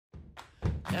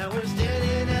And we're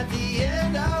standing at the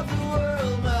end of the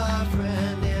world, my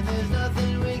friend, and there's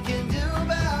nothing we can do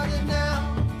about it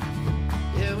now.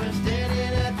 Yeah, we're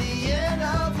standing at the end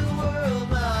of the world,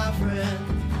 my friend.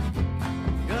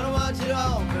 Gonna watch it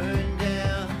all burn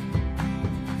down.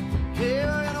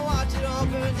 Yeah, we're gonna watch it all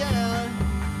burn down.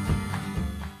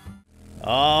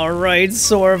 Alright,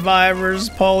 survivors,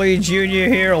 Paulie Jr.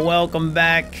 here. Welcome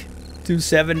back to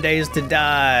 7 Days to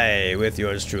Die with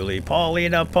yours truly,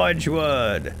 Paulina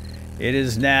Punchwood. It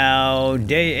is now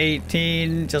day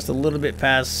 18, just a little bit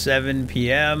past 7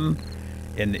 p.m.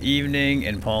 in the evening,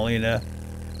 and Paulina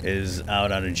is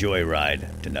out on a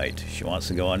joyride tonight. She wants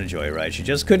to go on a joyride. She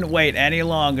just couldn't wait any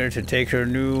longer to take her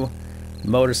new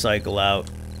motorcycle out.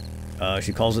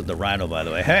 She calls it the Rhino, by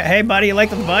the way. Hey buddy, you like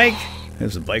the bike?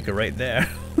 There's a biker right there.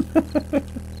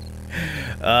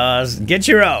 Get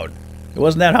your own. It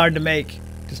wasn't that hard to make.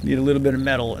 Just need a little bit of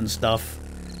metal and stuff.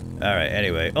 Alright,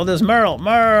 anyway. Oh, there's Merle.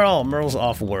 Merle's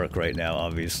off work right now,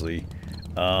 obviously.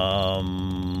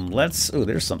 Let's... Oh,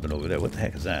 there's something over there. What the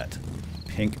heck is that?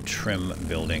 Pink trim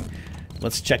building.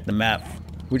 Let's check the map.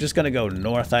 We're just gonna go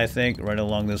north, I think, right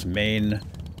along this main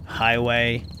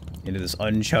highway into this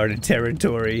uncharted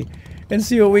territory and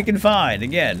see what we can find.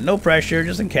 Again, no pressure,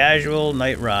 just a casual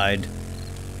night ride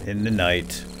in the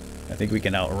night. I think we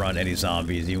can outrun any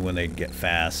zombies, even when they get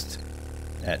fast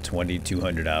at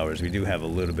 2,200 hours. We do have a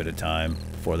little bit of time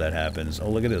before that happens. Oh,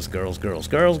 look at this. Girls, girls,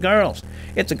 girls, girls.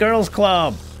 It's a girls'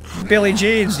 club. Billie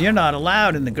Jeans, you're not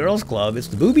allowed in the girls' club. It's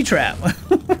the booby trap.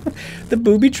 The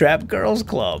booby trap girls'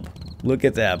 club. Look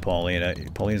at that, Paulina.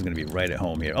 Paulina's going to be right at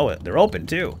home here. Oh, they're open,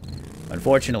 too.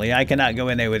 Unfortunately, I cannot go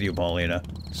in there with you, Paulina.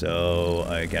 So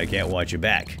I can't watch you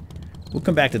back. We'll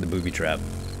come back to the booby trap.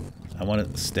 I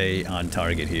want to stay on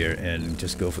target here and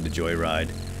just go for the joyride.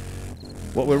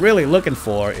 What we're really looking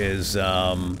for is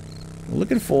we're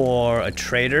looking for a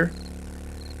trader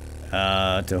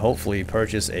to hopefully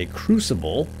purchase a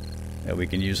crucible that we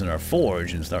can use in our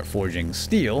forge and start forging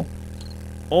steel,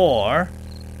 or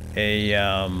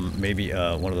a maybe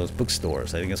one of those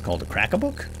bookstores. I think it's called a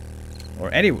Crack-A-Book,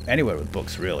 or anywhere with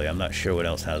books, really. I'm not sure what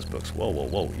else has books. Whoa, whoa,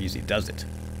 whoa! Easy does it.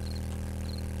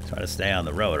 Try to stay on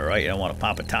the road, alright? You don't want to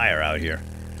pop a tire out here.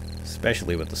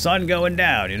 Especially with the sun going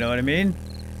down, you know what I mean?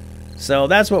 So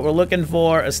that's what we're looking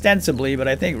for, ostensibly, but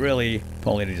I think really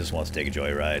Paulina just wants to take a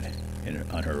joyride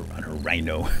on her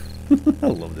Rhino. I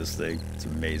love this thing. It's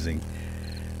amazing.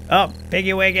 Oh,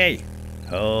 Piggy Wiggy!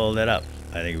 Hold it up.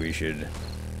 I think we should...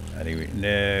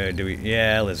 No, do we...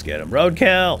 Yeah, let's get him.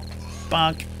 Roadkill!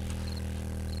 Bonk!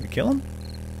 We kill him?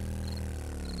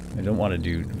 I don't want to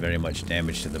do very much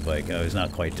damage to the bike. Oh, he's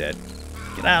not quite dead.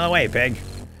 Get out of the way, pig.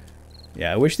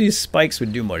 Yeah, I wish these spikes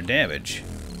would do more damage.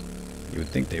 You would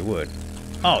think they would.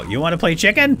 Oh, you want to play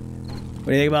chicken? What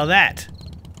do you think about that?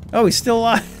 Oh, he's still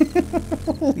alive.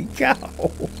 Holy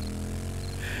cow.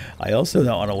 I also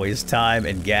don't want to waste time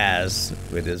and gas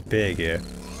with this pig here.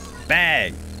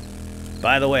 Bang!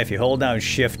 By the way, if you hold down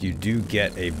shift, you do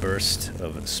get a burst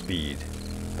of speed.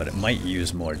 But it might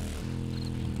use more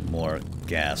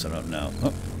gas, I don't know.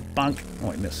 Oh, bonk.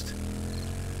 Oh, I missed.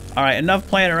 Alright, enough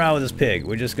playing around with this pig.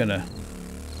 We're just gonna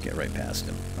get right past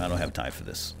him. I don't have time for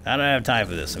this. I don't have time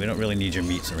for this. We don't really need your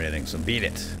meats or anything, so beat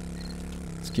it.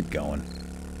 Let's keep going.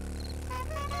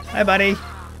 Hi, buddy.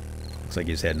 Looks like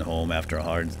he's heading home after a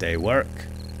hard day of work.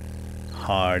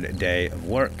 Hard day of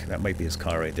work. That might be his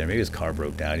car right there. Maybe his car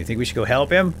broke down. You think we should go help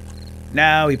him?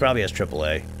 No, he probably has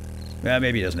AAA. Well,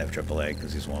 maybe he doesn't have AAA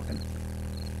because he's walking.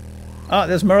 Oh,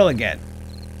 there's Merle again.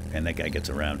 And that guy gets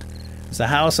around. There's a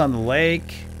house on the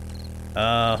lake.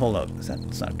 Hold up. It's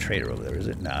not a trader over there, is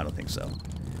it? No, I don't think so.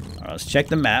 Alright, let's check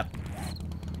the map.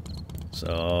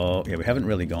 So, yeah, we haven't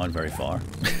really gone very far.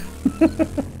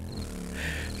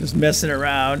 Just messing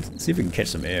around. Let's see if we can catch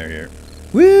some air here.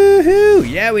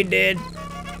 Woohoo! Yeah, we did.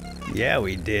 Yeah,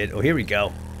 we did. Oh, here we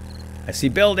go. I see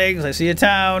buildings. I see a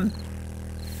town.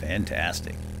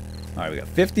 Fantastic. Alright, we got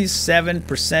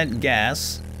 57%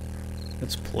 gas.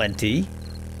 That's plenty.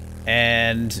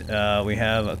 And we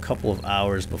have a couple of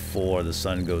hours before the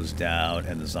sun goes down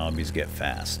and the zombies get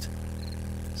fast.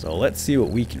 So let's see what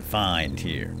we can find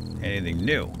here. Anything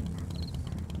new?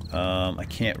 I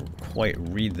can't quite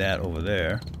read that over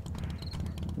there.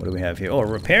 What do we have here? Oh, a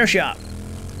repair shop.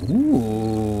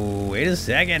 Ooh, wait a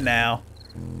second now.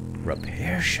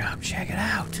 Repair shop, check it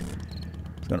out.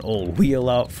 It's got an old wheel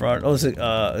out front. Oh,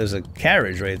 there's a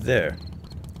carriage right there.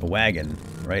 A wagon,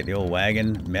 right? The old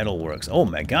wagon. Metalworks. Oh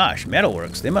my gosh,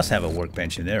 Metalworks. They must have a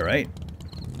workbench in there, right?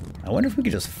 I wonder if we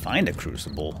could just find a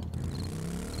crucible.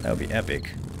 That would be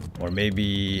epic. Or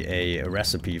maybe a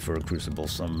recipe for a crucible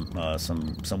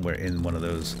somewhere in one of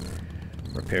those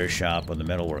repair shop or the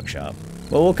metal workshop.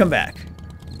 Well, we'll come back.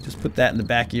 Just put that in the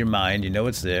back of your mind. You know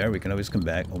it's there. We can always come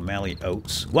back. O'Malley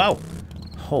Oats. Wow!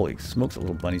 Holy smokes, a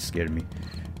little bunny scared me.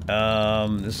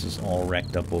 This is all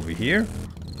wrecked up over here.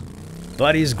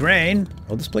 Buddy's Grain.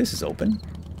 Oh, this place is open.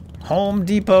 Home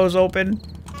Depot's open.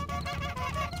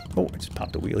 Oh, I just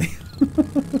popped a wheelie.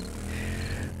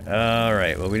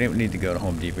 Alright, well, we didn't need to go to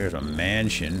Home Depot. There's a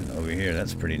mansion over here.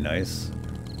 That's pretty nice.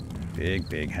 Big,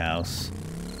 big house.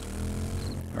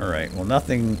 Alright, well,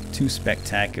 nothing too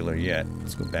spectacular yet.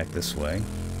 Let's go back this way.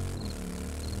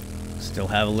 Still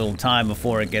have a little time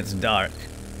before it gets dark.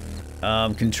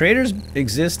 Can traders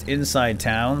exist inside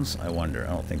towns? I wonder.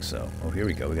 I don't think so. Oh, here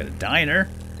we go. We got a diner.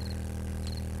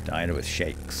 Diner with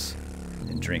shakes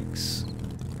and drinks.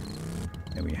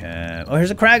 And we have... Oh,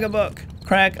 here's a crack-a-book.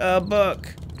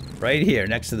 Crack-a-book. Right here,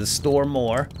 next to the Store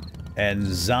More. And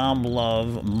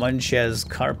Zomlov Munches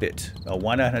Carpet. Oh,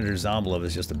 1-800 Zomlov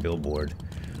is just a billboard.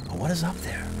 Oh, what is up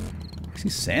there? I see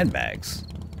sandbags.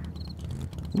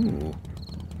 Ooh.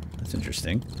 That's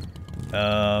interesting.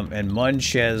 And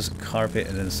Munches Carpet,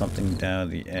 and then something down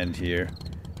the end here.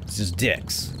 It's just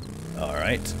dicks.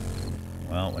 Alright.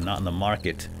 Well, we're not in the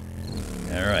market.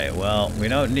 Alright, well, we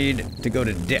don't need to go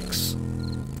to Dick's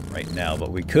right now,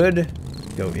 but we could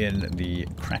go in the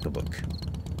crack-a-book.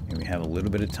 And we have a little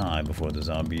bit of time before the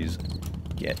zombies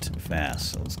get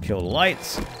fast. So let's kill the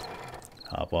lights.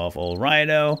 Hop off old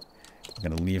Rhino. I'm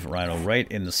gonna leave Rhino right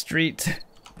in the street.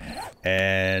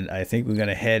 And I think we're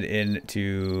gonna head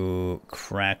into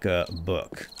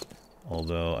Crack-a-book.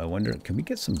 Although, I wonder, can we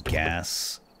get some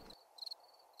gas?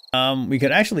 We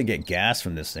could actually get gas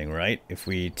from this thing, right? If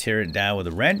we tear it down with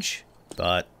a wrench.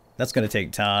 But that's gonna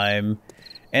take time.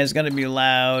 And it's gonna be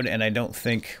loud, and I don't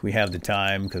think we have the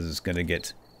time because it's gonna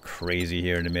get crazy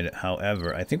here in a minute.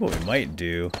 However, I think what we might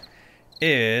do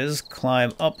is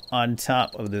climb up on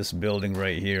top of this building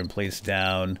right here and place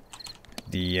down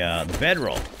the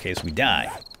bedroll in case we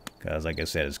die. Because, like I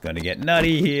said, it's going to get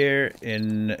nutty here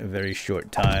in a very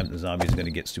short time. The zombie's going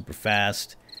to get super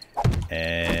fast.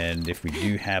 And if we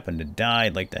do happen to die,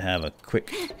 I'd like to have a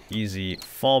quick, easy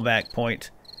fallback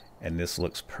point. And this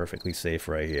looks perfectly safe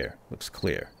right here. Looks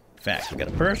clear. In fact, we got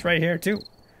a purse right here, too.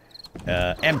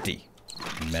 Empty.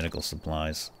 Medical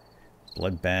supplies.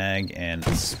 Blood bag and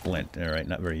splint. Alright,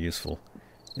 not very useful.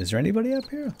 Is there anybody up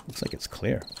here? Looks like it's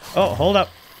clear. Oh, hold up.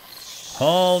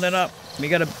 Hold it up. We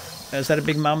got a... Is that a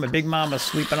big mama? Big mama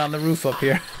sleeping on the roof up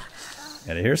here.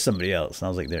 And here's somebody else.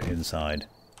 Sounds like they're inside.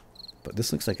 But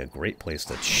this looks like a great place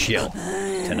to chill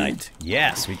tonight.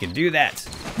 Yes, we can do that.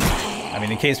 I mean,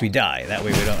 in case we die. That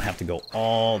way we don't have to go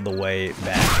all the way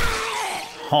back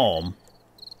home.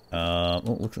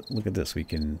 Oh, look at this. We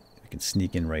can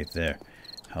sneak in right there.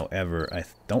 However, I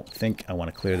don't think I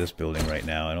want to clear this building right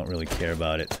now. I don't really care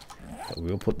about it. But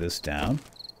we will put this down.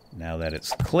 Now that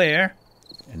it's clear.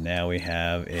 And now we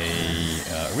have a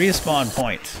respawn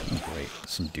point. Oh, great.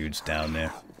 Some dudes down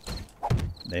there.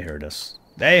 They heard us.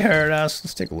 They heard us.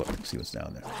 Let's take a look and see what's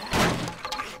down there.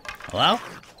 Hello?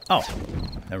 Oh,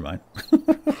 never mind.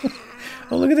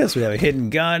 Oh, look at this. We have a hidden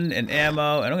gun and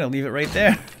ammo. And I'm going to leave it right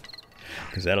there.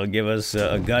 Because that'll give us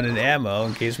a gun and ammo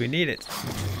in case we need it.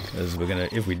 Because we're going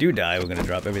to, if we do die, we're going to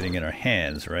drop everything in our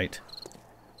hands, right?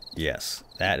 Yes,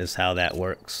 that is how that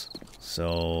works. So,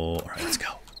 all right, let's go.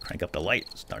 Crank up the light.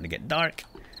 It's starting to get dark.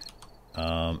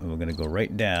 And we're going to go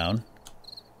right down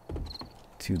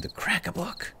to the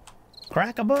Crack-a-book.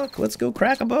 Crack-a-book. Let's go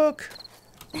Crack-a-book.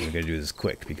 We're going to do this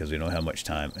quick because we don't have much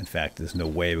time. In fact, there's no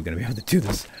way we're going to be able to do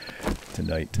this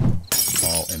tonight.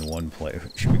 All in one play.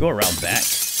 Should we go around back?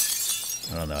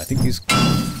 I don't know. I think these...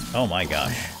 Oh my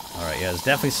gosh. Alright, yeah, there's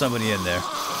definitely somebody in there.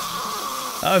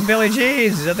 Oh, Billy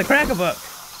Jeans! He's at the Crack-a-book!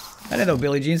 I didn't know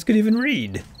Billy Jeans could even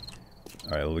read.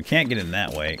 Alright, well, we can't get in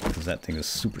that way because that thing is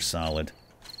super solid.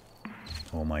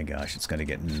 Oh my gosh, it's going to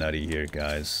get nutty here,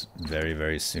 guys. Very,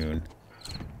 very soon.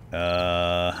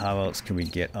 How else can we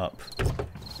get up?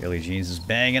 Billy Jeans is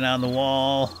banging on the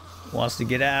wall. Wants to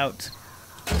get out.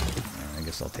 I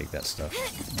guess I'll take that stuff.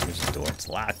 There's the door. It's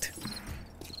locked.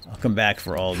 I'll come back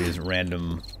for all these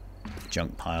random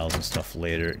junk piles and stuff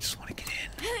later. Just want to get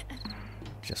in.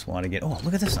 Just want to get... Oh,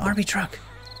 look at this army truck.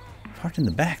 Parked in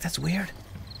the back. That's weird.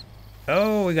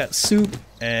 Oh, we got soup.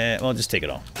 And, well, just take it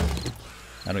all.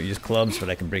 I don't use clubs, but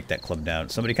I can break that club down.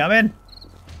 Somebody come in.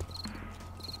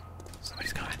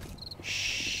 Somebody's coming.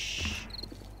 Shh.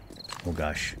 Oh,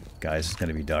 gosh. Guys, it's going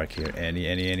to be dark here.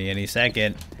 Any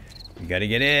second. You got to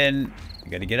get in.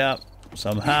 You got to get up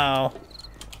somehow.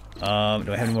 Do I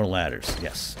have any more ladders?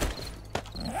 Yes.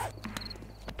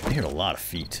 I heard a lot of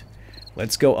feet.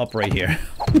 Let's go up right here.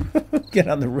 Get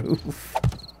on the roof.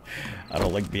 I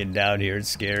don't like being down here. It's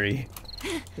scary.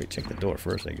 Wait, check the door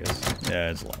first, I guess.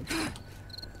 Yeah, it's locked.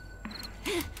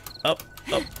 Up,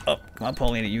 up, up. Come on,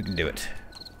 Paulina, you can do it.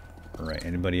 Alright,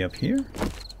 anybody up here?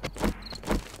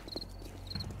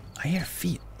 I hear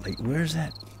feet. Like, where's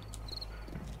that?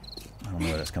 I don't know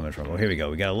where that's coming from. Oh, here we go.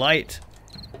 We got a light.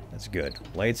 That's good.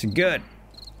 Lights are good.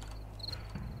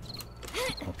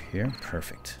 Up here.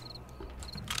 Perfect.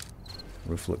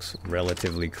 Roof looks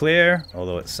relatively clear,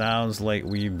 although it sounds like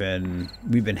we've been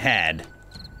had.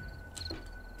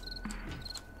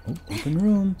 Oh, open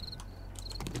room.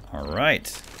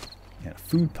 Alright. Got a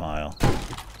food pile.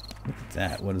 Look at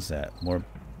that. What is that? More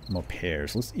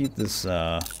pears. Let's eat this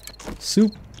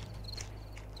soup.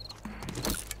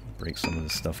 Break some of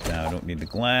this stuff down. Don't need the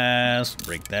glass.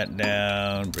 Break that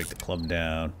down. Break the club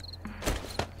down.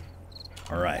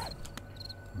 Alright.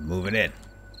 Moving in.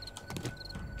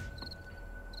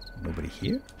 Nobody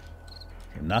here?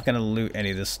 I'm not going to loot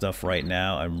any of this stuff right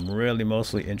now. I'm really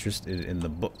mostly interested in the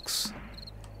books.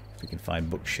 If we can find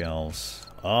bookshelves.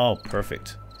 Oh,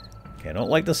 perfect. Okay, I don't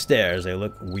like the stairs. They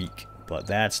look weak. But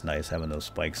that's nice having those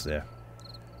spikes there.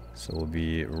 So we'll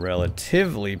be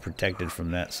relatively protected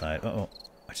from that side. Uh-oh.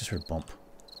 I just heard a bump.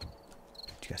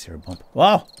 Did you guys hear a bump?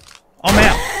 Whoa! Oh,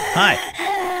 man!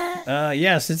 Hi!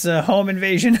 Yes, it's a home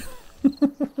invasion.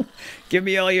 Give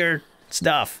me all your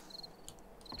stuff.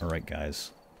 Alright,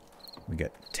 guys. We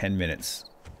got 10 minutes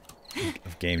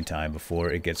of game time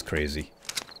before it gets crazy.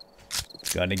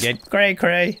 It's gonna get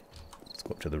cray-cray. Let's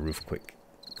go up to the roof quick.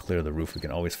 Clear the roof. We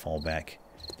can always fall back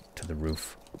to the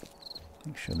roof.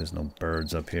 Make sure there's no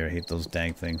birds up here. I hate those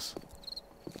dang things.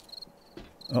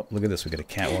 Oh, look at this. We got a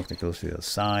catwalk that goes to the other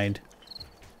side.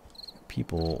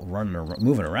 People running around,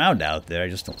 moving around out there. I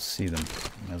just don't see them.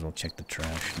 Might as well check the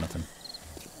trash. Nothing.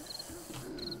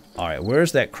 Alright,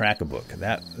 where's that cracker book?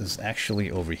 That is actually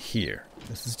over here.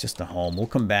 This is just a home. We'll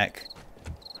come back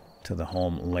to the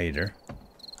home later.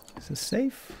 Is this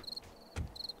safe?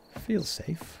 Feels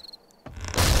safe.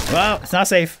 Well, it's not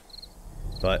safe.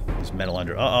 But there's metal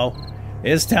under. Uh-oh.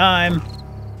 It's time.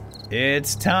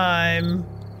 It's time.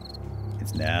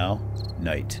 It's now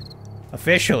night.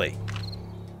 Officially.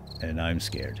 And I'm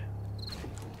scared.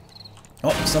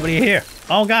 Oh, somebody here.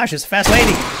 Oh gosh, it's a fast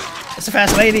lady. It's a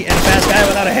fast lady and a fast guy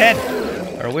without a head.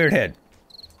 Or a weird head.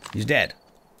 He's dead.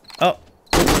 Oh.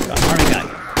 Army guy.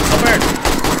 Oh, bird.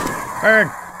 Bird.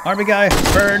 Army guy.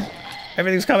 Bird.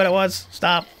 Everything's coming at once.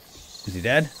 Stop. Is he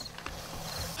dead?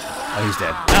 Oh, he's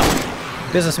dead. Oh.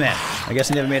 Businessman. I guess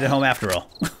he never made it home after all.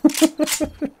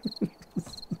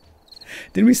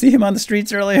 Didn't we see him on the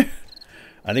streets earlier?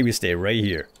 I think we stay right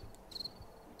here.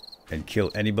 And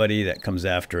kill anybody that comes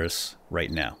after us right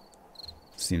now.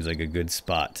 Seems like a good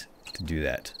spot to do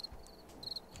that.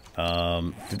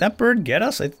 Did that bird get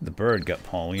us? I think the bird got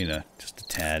Paulina just a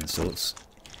tad. So let's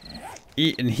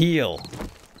eat and heal.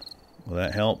 Will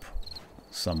that help?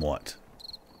 Somewhat.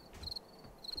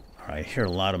 Alright, I hear a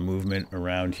lot of movement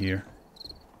around here.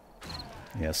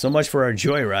 Yeah, so much for our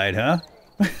joyride, huh?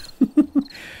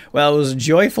 Well, it was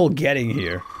joyful getting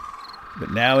here.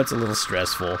 But now it's a little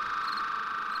stressful.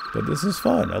 But this is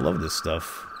fun. I love this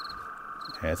stuff.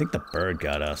 Okay, I think the bird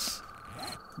got us.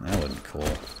 That wasn't cool.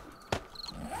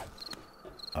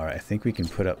 Alright, I think we can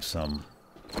put up some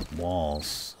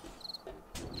walls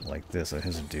like this. Oh,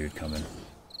 here's a dude coming.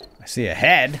 I see a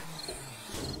head.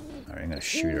 Alright, I'm going to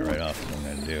shoot it right off. What I'm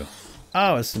going to do.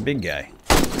 Oh, it's the big guy.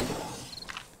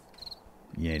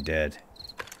 He ain't dead.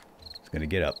 He's going to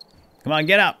get up. Come on,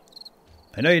 get up.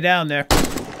 I know you're down there.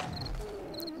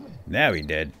 Now he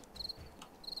dead.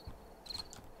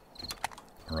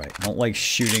 Alright, I don't like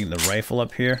shooting the rifle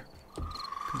up here.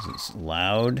 Because it's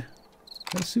loud.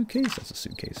 Is that a suitcase? That's a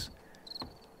suitcase.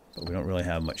 But we don't really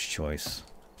have much choice.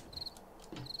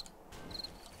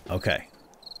 Okay.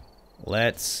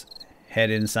 Let's head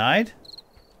inside.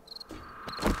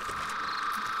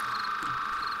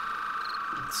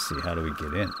 Let's see, how do we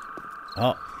get in?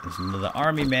 Oh, there's another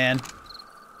army man.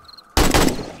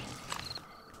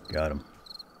 Got him.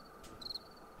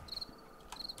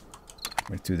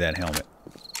 Right through that helmet.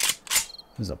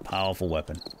 This is a powerful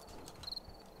weapon.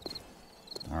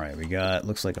 Alright, we got,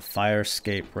 looks like a fire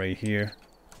escape right here.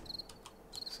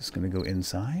 Is this gonna go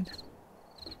inside?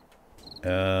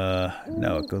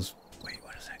 No, it goes, wait,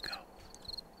 where does that go?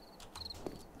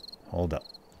 Hold up.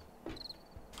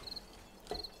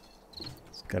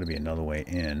 There's gotta be another way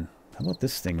in. How about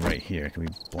this thing right here? Can we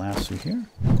blast through here?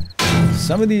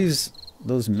 Some of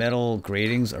those metal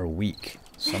gratings are weak.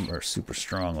 Some are super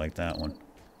strong like that one.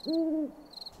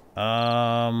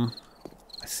 I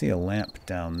see a lamp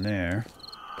down there.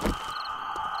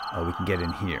 Oh, we can get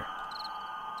in here.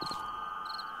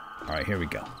 Alright, here we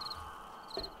go.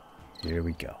 Here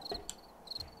we go.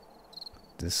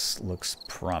 This looks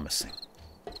promising.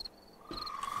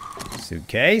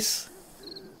 Suitcase.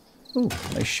 Ooh,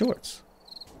 nice shorts.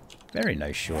 Very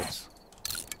nice shorts.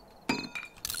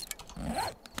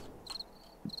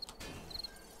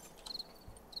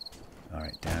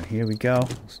 Alright, down here we go.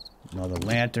 Another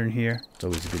lantern here. It's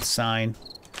always a good sign.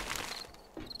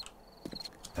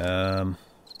 Where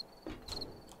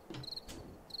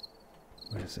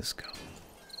does this go?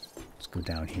 Let's go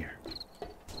down here.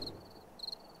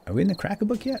 Are we in the Cracker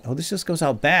Book yet? Oh, this just goes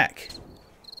out back.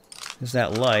 There's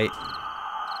that light.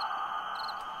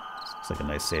 Looks like a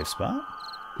nice safe spot.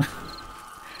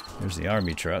 There's the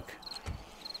army truck.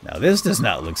 Now this does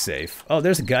not look safe. Oh,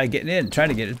 there's a guy getting in, trying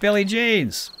to get his Billie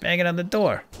Jeans, banging on the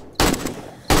door.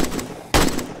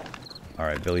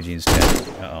 Alright, Billie Jean's dead.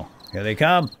 Uh-oh. Here they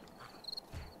come.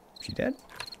 She dead?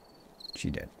 She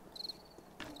dead.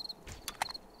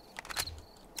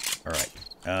 Alright.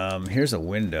 Here's a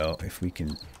window, if we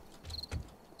can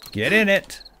get in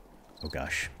it. Oh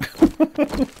gosh.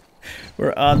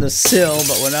 We're on the sill,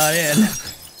 but we're not in.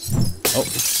 Oh,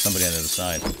 somebody on the other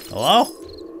side. Hello?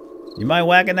 You mind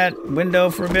whacking that window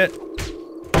for a bit?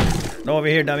 No, over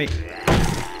here, dummy.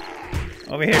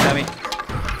 Over here, dummy.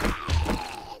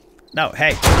 No,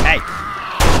 hey, hey.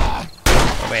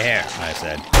 Over here, I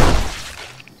said.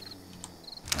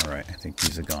 Alright, I think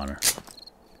he's a goner.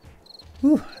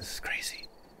 Whew, this is crazy.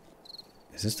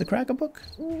 Is this the Cracker Book?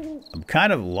 I'm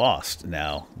kind of lost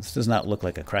now. This does not look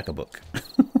like a Cracker Book.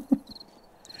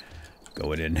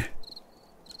 Going in. Get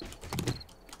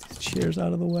these chairs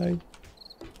out of the way.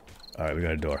 Alright, we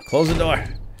got a door. Close the door.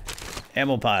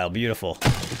 Ammo pile. Beautiful.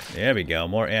 There we go.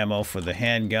 More ammo for the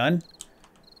handgun.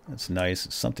 That's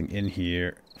nice. Something in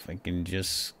here. If I can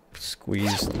just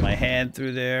squeeze my hand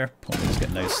through there. Pullman's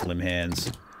got nice slim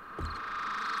hands.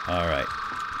 Alright.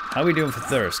 How are we doing for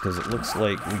thirst? Because it looks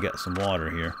like we got some water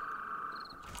here.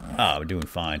 Ah, we're doing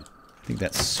fine. I think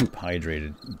that's soup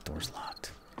hydrated. Door's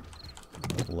locked.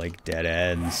 Like dead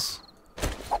ends.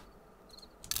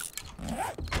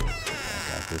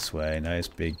 Back this way. Nice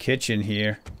big kitchen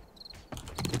here.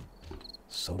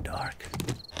 So dark.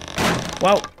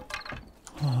 Whoa!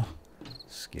 Oh,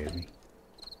 scared me.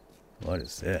 What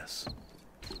is this?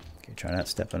 Okay, try not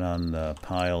stepping on the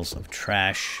piles of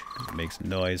trash. It makes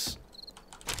noise.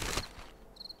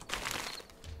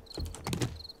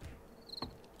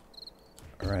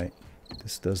 Alright.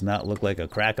 This does not look like a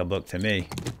Cracker Book to me.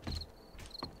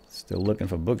 Still looking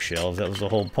for bookshelves. That was the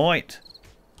whole point.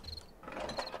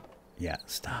 Yeah,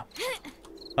 stop.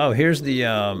 Oh, here's the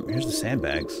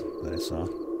sandbags that I saw. I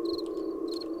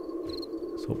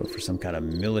was hoping for some kind of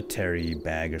military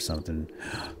bag or something.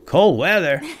 Cold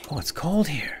weather. Oh, it's cold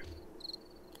here.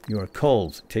 You are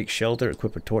cold. Take shelter,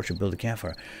 equip a torch, and build a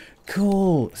campfire.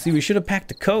 Cool. See, we should have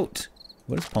packed a coat.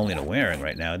 What is Paulina wearing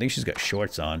right now? I think she's got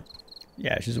shorts on.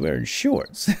 Yeah, she's wearing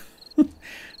shorts.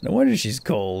 No wonder she's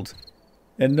cold.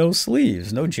 And no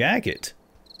sleeves, no jacket.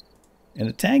 And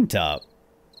a tank top.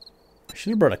 I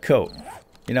should have brought a coat.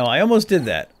 You know, I almost did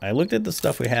that. I looked at the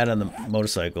stuff we had on the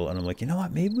motorcycle, and I'm like, you know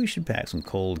what? Maybe we should pack some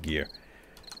cold gear.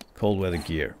 Cold weather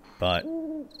gear. But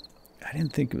I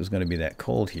didn't think it was going to be that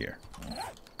cold here.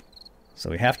 So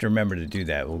we have to remember to do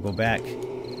that. We'll go back.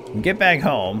 When we get back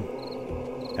home,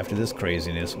 after this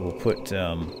craziness, we'll put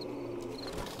some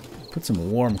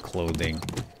warm clothing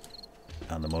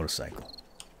on the motorcycle.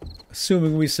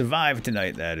 Assuming we survive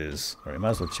tonight, that is. Alright, might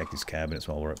as well check these cabinets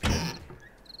while we're up here.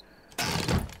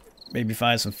 Maybe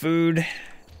find some food,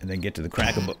 and then get to the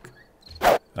Cracker Book.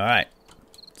 Alright,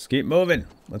 let's keep moving.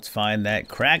 Let's find that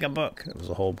Cracker Book. That was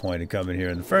the whole point of coming here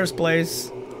in the first place.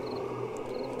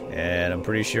 And I'm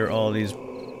pretty sure all these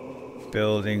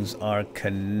buildings are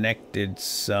connected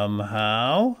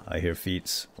somehow. I hear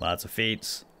feet. Lots of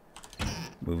feet.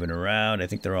 Moving around. I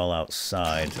think they're all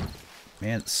outside.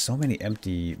 Man, so many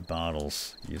empty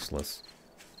bottles. Useless.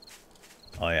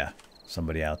 Oh yeah,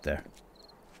 somebody out there.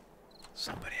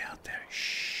 Somebody out there.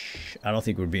 Shh. I don't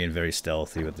think we're being very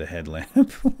stealthy with the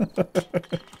headlamp.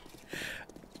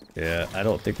 Yeah, I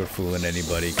don't think we're fooling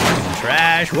anybody.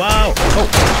 Trash! Whoa! Oh.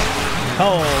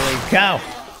 Holy cow!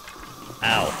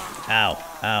 Ow. Ow.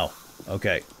 Ow.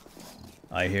 Okay.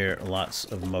 I hear lots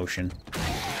of motion.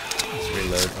 Let's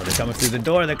reload. Oh, they're coming through the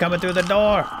door! They're coming through the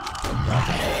door!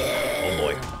 Oh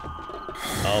boy.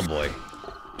 Oh boy.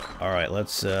 Alright,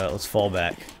 let's fall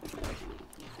back.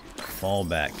 Fall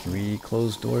back. Can we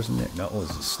close doors in there? No, oh,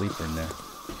 there's a sleeper in there.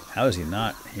 How is he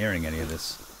not hearing any of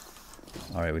this?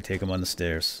 Alright, we take him on the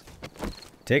stairs.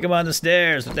 Take him on the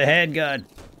stairs with the handgun.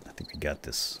 I think we got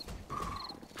this.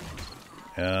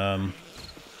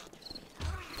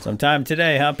 Sometime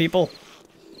today, huh, people?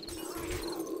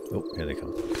 Oh, here they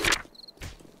come.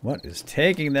 What is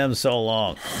taking them so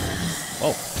long?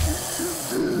 Oh.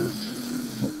 Oh,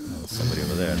 there's somebody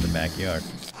over there in the backyard.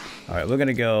 Alright, we're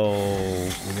gonna go...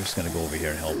 We're just gonna go over here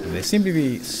and help them. They seem to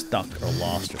be stuck or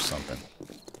lost or something.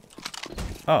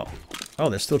 Oh. Oh,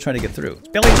 they're still trying to get through.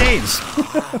 Billy Jeans!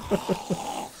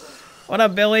 What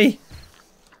up, Billy?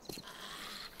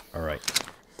 Alright.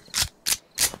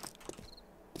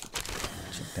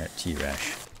 Check that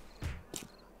T-Rash.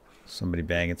 Somebody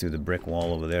banging through the brick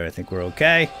wall over there. I think we're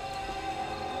okay.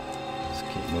 Let's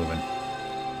keep moving.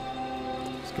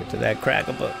 Let's get to that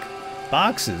Crack-a-Book.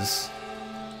 Boxes?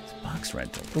 It's box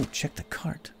rental. Oh, check the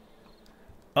cart.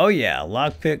 Oh yeah,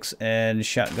 Lockpicks and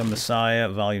Shotgun Messiah,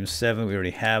 Volume 7. We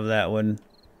already have that one.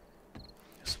 I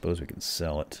suppose we can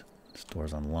sell it. This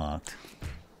door's unlocked.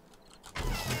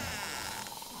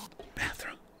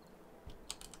 Bathroom.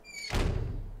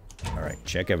 Alright,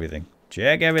 check everything.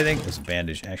 Check everything. This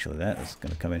bandage, actually that is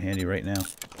going to come in handy right now.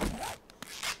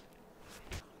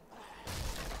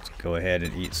 Let's go ahead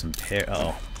and eat some pear.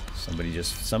 Uh oh, somebody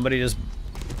just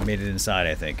made it inside,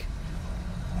 I think.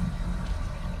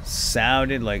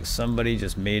 Sounded like somebody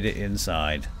just made it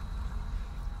inside.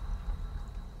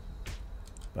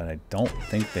 But I don't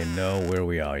think they know where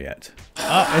we are yet.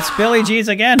 Oh, it's Billy Jeans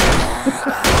again!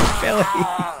 Billy!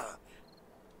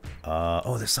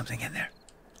 Oh, there's something in there.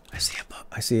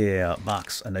 I see a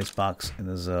box, a nice box, and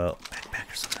there's a backpack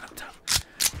or something up top.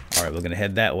 Alright, we're gonna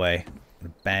head that way. I'm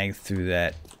gonna bang through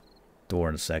that door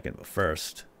in a second, but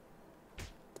first...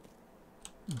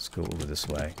 Let's go over this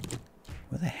way.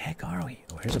 Where the heck are we?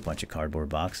 Oh, here's a bunch of cardboard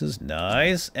boxes.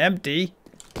 Nice. Empty.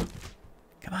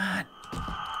 Come on.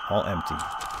 All empty.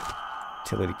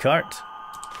 Utility cart.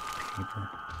 Paper.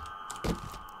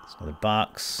 There's another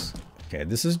box. Okay,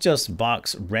 this is just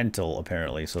box rental,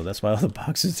 apparently, so that's why all the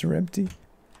boxes are empty.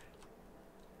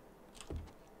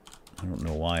 I don't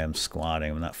know why I'm squatting.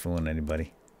 I'm not fooling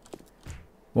anybody.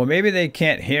 Well, maybe they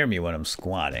can't hear me when I'm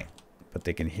squatting, but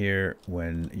they can hear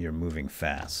when you're moving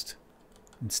fast.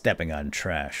 And stepping on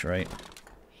trash, right?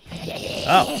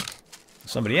 Oh!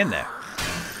 Somebody in there.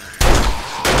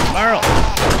 Merle!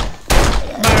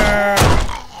 Merle!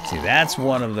 See, that's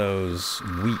one of those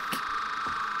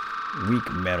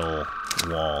weak metal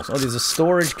walls. Oh, these are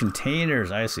storage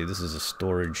containers. I see. This is a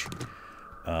storage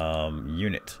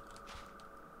unit.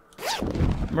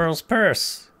 Merle's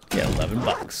purse. Yeah, 11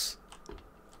 bucks.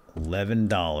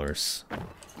 $11.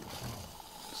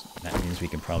 That means we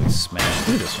can probably smash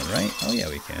through this one, right? Oh yeah,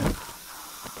 we can.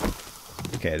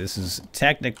 Okay, this is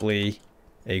technically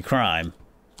a crime.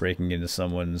 Breaking into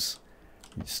someone's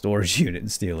storage unit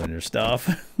and stealing their stuff.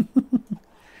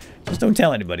 Just don't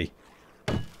tell anybody.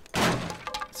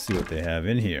 Let's see what they have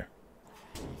in here.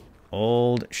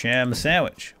 Old sham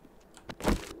sandwich.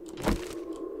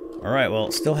 Alright,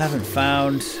 well, still haven't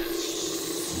found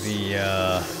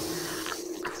the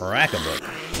Crack-a-Book.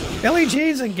 Billy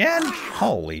Jeans again?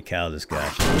 Holy cow, this guy.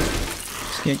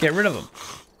 Just can't get rid of him.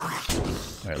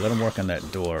 Alright, let him work on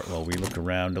that door while we look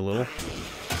around a little.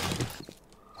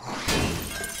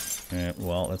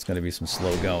 Well, that's going to be some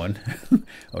slow going.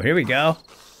 Oh, here we go.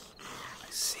 I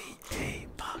see a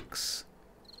box.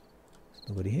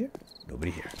 Nobody here?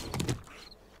 Nobody here.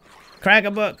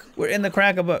 Crack-a-Book! We're in the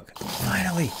Crack-a-Book!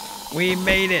 Finally! We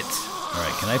made it!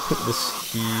 Alright, can I put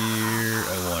this here?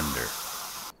 I wonder.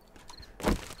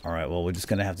 Alright, well, we're just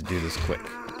gonna have to do this quick.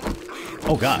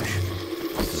 Oh, gosh.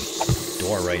 There's a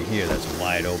door right here that's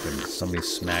wide open. Somebody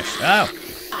smashed... Oh!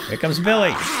 Here comes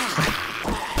Billy!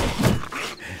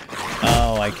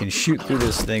 Oh, I can shoot through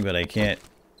this thing, but I can't...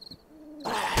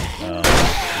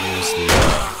 use the...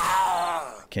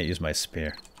 can't use my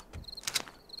spear.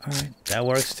 Alright, that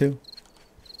works, too.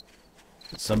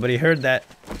 Somebody heard that.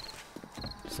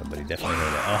 Somebody definitely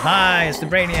heard that. Oh, hi! It's the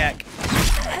Brainiac!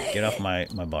 Alright, get off my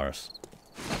bars.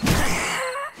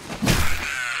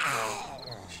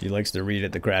 She likes to read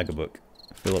at the Crack-a-Book.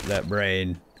 Fill up that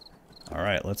brain.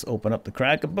 Alright, let's open up the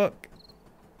Crack-a-Book.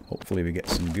 Hopefully we get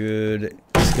some good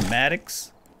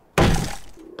schematics.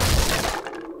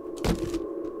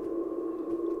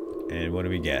 And what do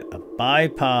we get? A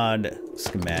bipod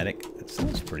schematic. That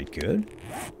sounds pretty good.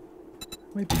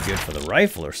 Might be good for the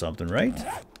rifle or something, right?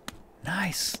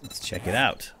 Nice. Let's check it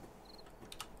out.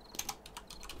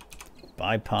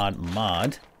 Bipod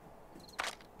mod.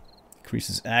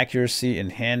 Increases accuracy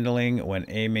and handling when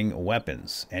aiming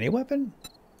weapons. Any weapon?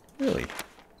 Really?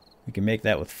 We can make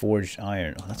that with forged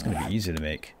iron. Oh, that's going to be easy to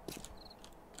make.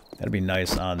 That'd be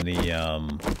nice on the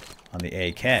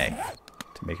AK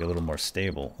to make it a little more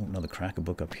stable. Oh, another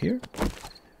Crack-a-Book up here.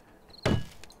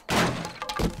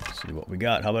 Let's see what we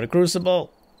got. How about a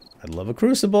crucible? I'd love a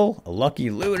crucible. A lucky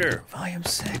looter. Volume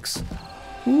 6.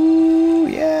 Ooh,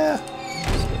 yeah.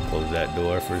 Let's go close that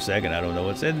door for a second. I don't know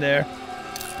what's in there.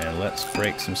 And let's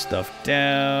break some stuff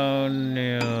down.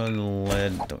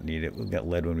 Lead, don't need it. We'll get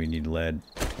lead when we need lead.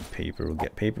 Paper, we'll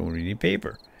get paper when we need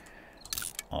paper.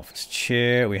 Office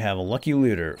chair, we have a lucky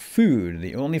looter. Food,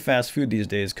 the only fast food these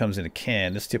days comes in a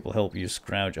can. This tip will help you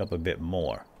scrounge up a bit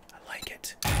more. I like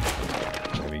it.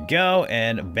 There we go,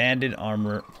 and banded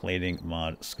armor plating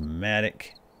mod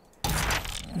schematic.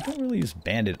 We don't really use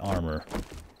banded armor,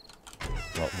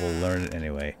 but we'll learn it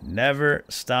anyway. Never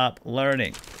stop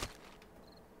learning.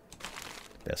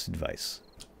 Best advice.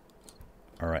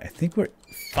 Alright, I think we're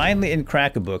finally in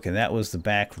Crack-a-Book, and that was the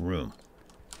back room.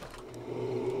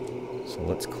 So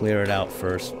let's clear it out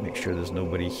first. Make sure there's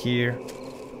nobody here.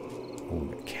 Oh,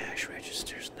 the cash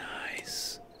register's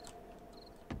nice.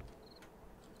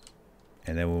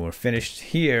 And then when we're finished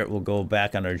here, we'll go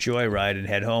back on our joyride and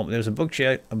head home. There's a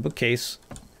bookcase.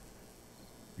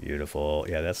 Beautiful.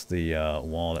 Yeah, that's the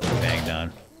wall that we banged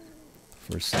on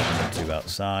for a second or two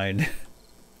outside.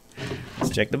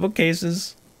 Let's check the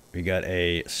bookcases. We got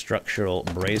a structural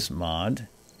brace mod.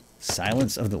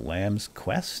 Silence of the Lamb's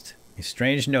Quest. A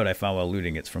strange note I found while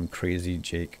looting. It's from Crazy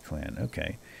Jake Clan.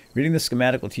 Okay. Reading the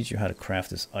schematic will teach you how to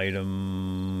craft this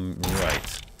item.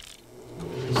 Right.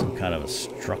 Some kind of a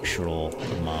structural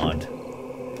mod.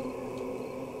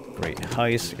 Great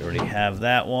heist. We already have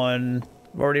that one.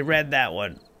 We've already read that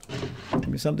one. Give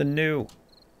me something new.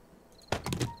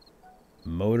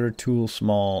 Motor tool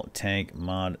small tank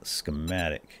mod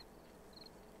schematic.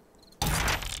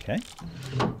 Okay.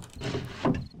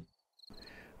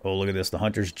 Oh, look at this. The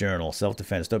Hunter's Journal.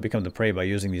 Self-defense. Don't become the prey by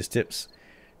using these tips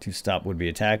to stop would-be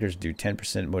attackers. Do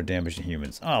 10% more damage to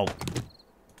humans. Oh.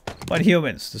 What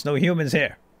humans? There's no humans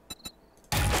here.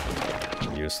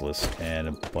 Useless. And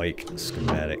a bike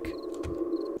schematic.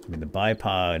 I mean, the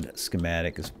bipod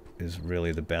schematic is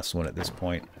really the best one at this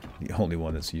point. The only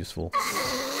one that's useful.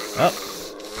 Oh.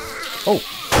 Oh.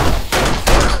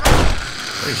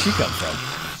 Where did she come from?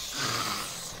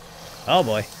 Oh,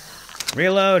 boy.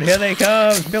 Reload, here they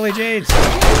come, Billy Jeans.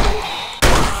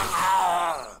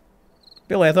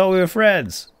 Billy, I thought we were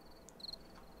friends.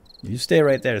 You stay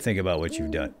right there to think about what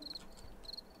you've done.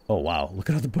 Oh, wow. Look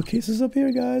at all the bookcases up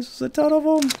here, guys. There's a ton of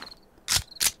them.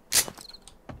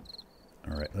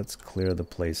 Alright, let's clear the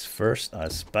place first, I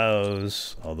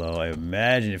suppose. Although I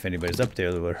imagine if anybody's up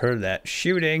there, they would have heard that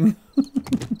shooting.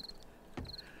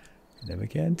 Never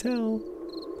can tell.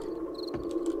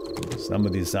 Some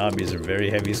of these zombies are very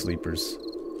heavy sleepers.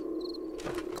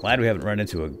 Glad we haven't run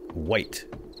into a white.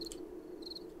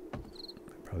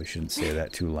 Probably shouldn't say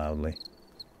that too loudly.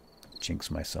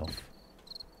 Jinx myself.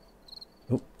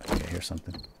 Oh, I think I hear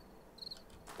something.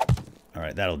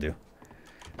 Alright, that'll do.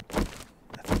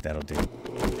 I think that'll do.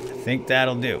 I think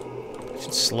that'll do.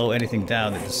 Should slow anything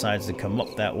down that decides to come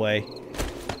up that way.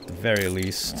 At the very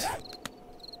least.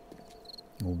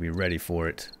 We'll be ready for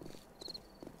it.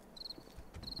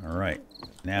 Alright,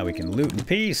 now we can loot in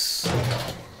peace.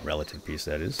 Relative peace,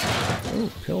 that is.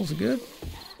 Oh, pills are good.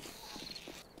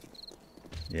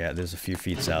 Yeah, there's a few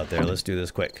feats out there. Let's do this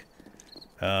quick.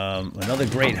 Another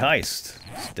great heist.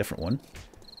 It's a different one.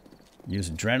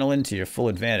 Use adrenaline to your full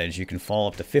advantage. You can fall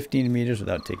up to 15 meters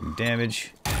without taking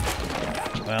damage.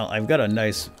 Well, I've got a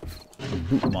nice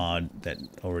boot mod that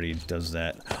already does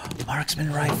that.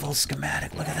 Marksman rifle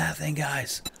schematic. Look at that thing,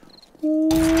 guys. Ooh.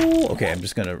 Okay, I'm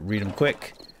just going to read them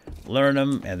quick. Learn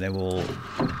them, and then we'll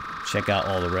check out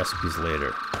all the recipes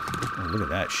later. Oh, look at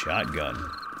that shotgun.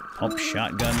 Pump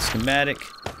shotgun schematic.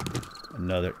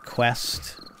 Another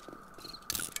quest.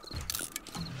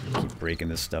 Keep breaking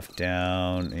this stuff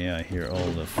down. Yeah, I hear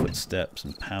all the footsteps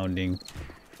and pounding.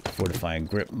 Fortifying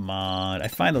grip mod. I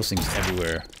find those things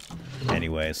everywhere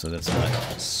anyway, so that's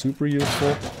not super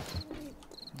useful.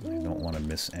 I don't want to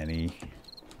miss any.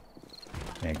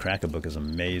 Man, Crack-a-Book is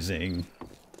amazing.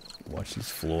 Watch these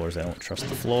floors. I don't trust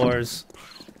the floors.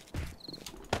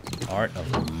 Art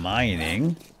of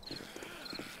mining.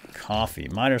 Coffee.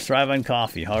 Miners thrive on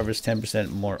coffee. Harvest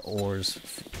 10% more ores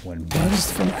when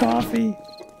buzzed from coffee.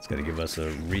 It's going to give us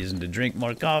a reason to drink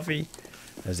more coffee.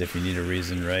 As if you need a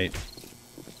reason, right?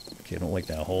 Okay, I don't like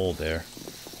that hole there.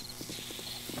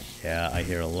 Yeah, I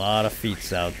hear a lot of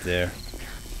feats out there.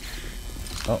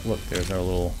 Oh, look, there's our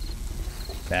little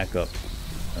backup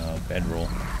bedroll.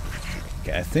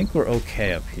 Okay, I think we're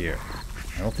okay up here.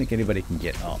 I don't think anybody can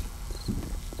get up.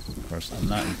 Of course, I'm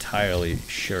not entirely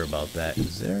sure about that.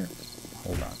 Is there?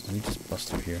 Hold on, let me just bust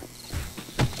through here.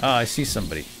 Oh, I see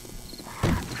somebody.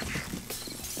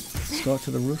 Let's go up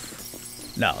to the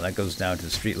roof. No, that goes down to the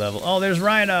street level. Oh, there's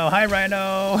Rhino. Hi,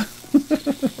 Rhino.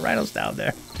 Rhino's down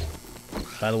there.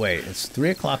 By the way, it's 3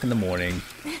 o'clock in the morning.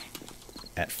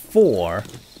 At 4,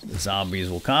 the zombies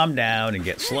will calm down and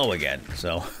get slow again.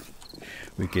 So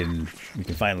we can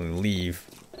finally leave.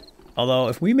 Although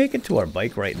if we make it to our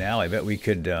bike right now, I bet we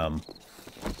could outrun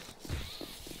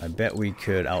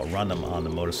them on the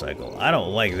motorcycle. I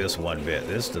don't like this one bit.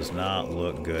 This does not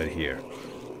look good here.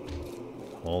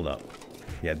 Hold up.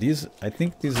 Yeah, these, I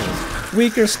think these are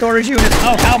weaker storage units.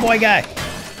 Oh, cowboy guy.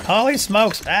 Holy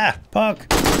smokes. Ah, punk.